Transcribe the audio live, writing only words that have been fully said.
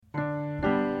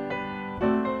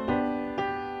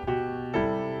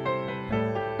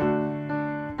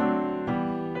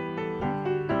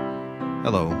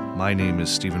Hello, my name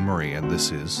is Stephen Murray, and this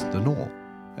is The Knoll,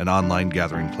 an online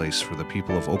gathering place for the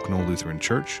people of Oak Knoll Lutheran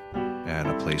Church and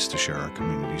a place to share our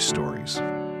community stories.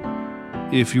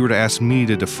 If you were to ask me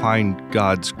to define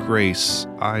God's grace,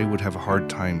 I would have a hard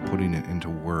time putting it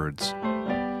into words.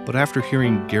 But after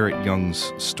hearing Garrett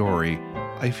Young's story,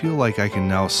 I feel like I can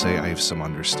now say I have some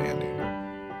understanding.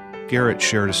 Garrett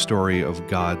shared a story of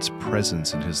God's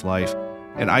presence in his life,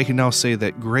 and I can now say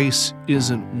that grace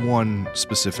isn't one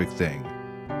specific thing.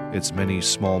 It's many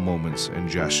small moments and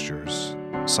gestures,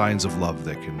 signs of love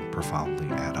that can profoundly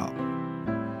add up.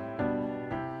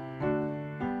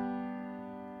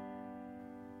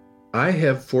 I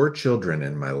have 4 children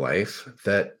in my life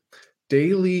that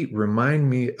daily remind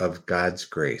me of God's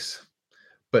grace,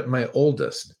 but my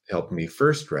oldest helped me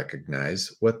first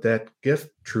recognize what that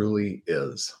gift truly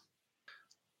is.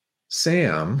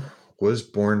 Sam was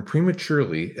born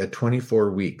prematurely at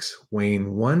 24 weeks,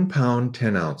 weighing 1 pound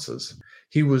 10 ounces.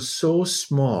 He was so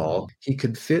small he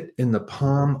could fit in the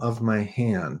palm of my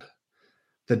hand.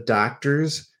 The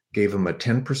doctors gave him a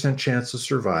 10% chance of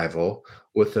survival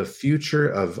with a future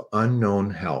of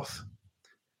unknown health.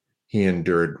 He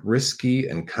endured risky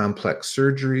and complex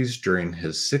surgeries during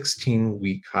his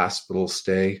 16-week hospital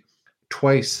stay.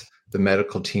 Twice, the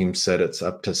medical team said it's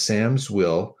up to Sam's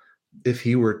will if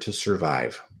he were to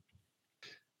survive.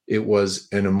 It was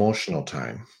an emotional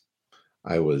time.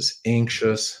 I was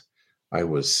anxious. I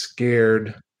was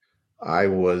scared. I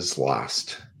was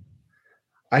lost.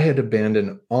 I had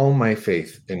abandoned all my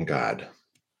faith in God,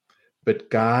 but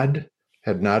God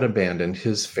had not abandoned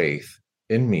his faith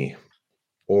in me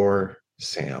or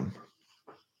Sam.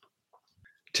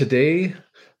 Today,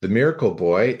 the miracle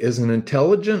boy is an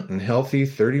intelligent and healthy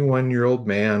 31-year-old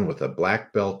man with a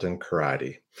black belt in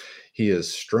karate. He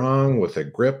is strong with a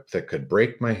grip that could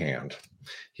break my hand.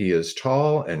 He is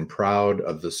tall and proud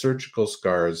of the surgical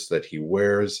scars that he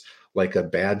wears like a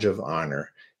badge of honor,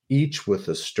 each with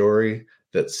a story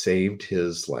that saved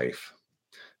his life.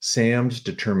 Sam's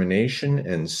determination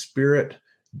and spirit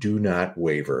do not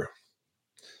waver.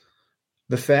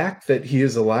 The fact that he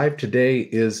is alive today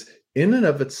is in and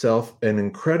of itself an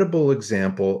incredible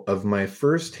example of my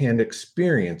firsthand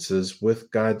experiences with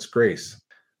God's grace.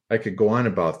 I could go on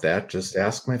about that, just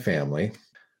ask my family.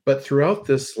 But throughout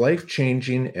this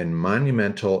life-changing and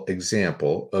monumental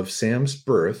example of Sam's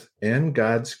birth and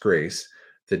God's grace,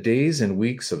 the days and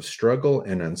weeks of struggle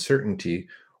and uncertainty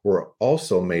were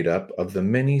also made up of the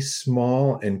many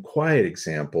small and quiet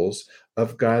examples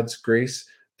of God's grace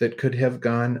that could have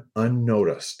gone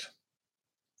unnoticed.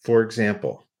 For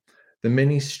example, the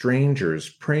many strangers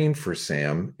praying for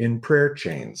Sam in prayer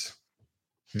chains.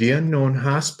 The unknown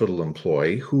hospital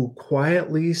employee who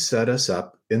quietly set us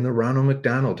up in the Ronald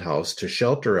McDonald House to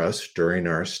shelter us during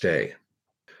our stay.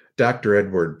 Dr.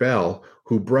 Edward Bell,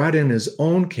 who brought in his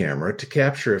own camera to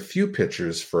capture a few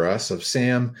pictures for us of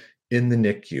Sam in the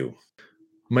NICU.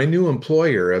 My new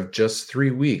employer of just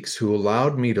 3 weeks who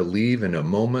allowed me to leave in a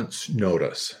moment's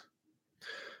notice.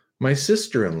 My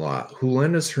sister-in-law who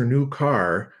lent us her new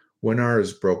car when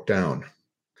ours broke down.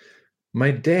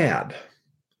 My dad,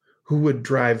 who would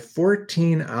drive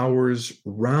 14 hours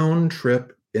round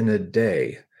trip in a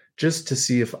day just to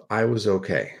see if I was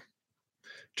okay,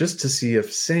 just to see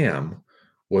if Sam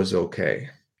was okay.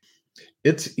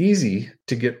 It's easy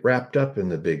to get wrapped up in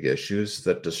the big issues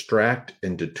that distract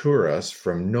and deter us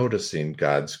from noticing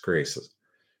God's graces.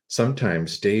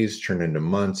 Sometimes days turn into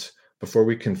months before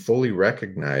we can fully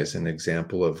recognize an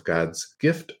example of God's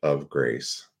gift of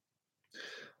grace.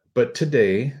 But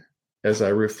today, as I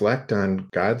reflect on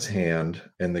God's hand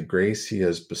and the grace he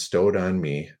has bestowed on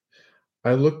me,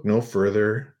 I look no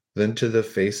further than to the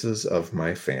faces of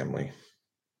my family.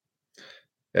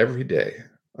 Every day,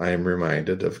 I am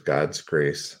reminded of God's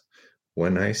grace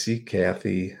when I see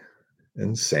Kathy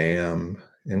and Sam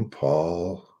and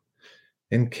Paul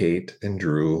and Kate and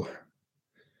Drew.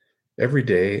 Every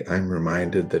day, I'm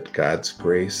reminded that God's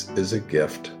grace is a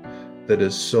gift that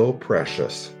is so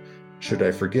precious. Should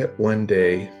I forget one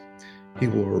day, he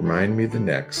will remind me the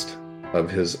next of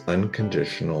his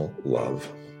unconditional love.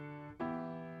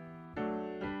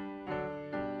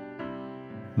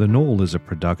 The Knoll is a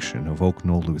production of Oak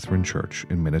Knoll Lutheran Church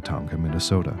in Minnetonka,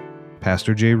 Minnesota.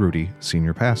 Pastor J. Rudy,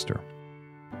 Senior Pastor.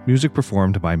 Music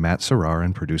performed by Matt Serrar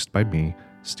and produced by me,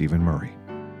 Stephen Murray.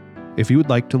 If you would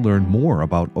like to learn more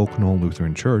about Oak Knoll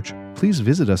Lutheran Church, please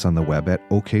visit us on the web at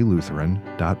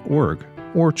oklutheran.org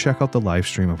or check out the live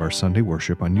stream of our Sunday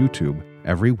worship on YouTube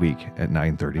every week at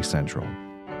 9:30 Central.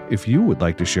 If you would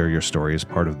like to share your story as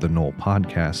part of the Knoll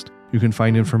podcast, you can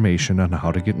find information on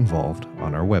how to get involved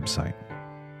on our website.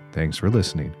 Thanks for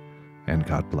listening, and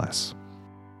God bless.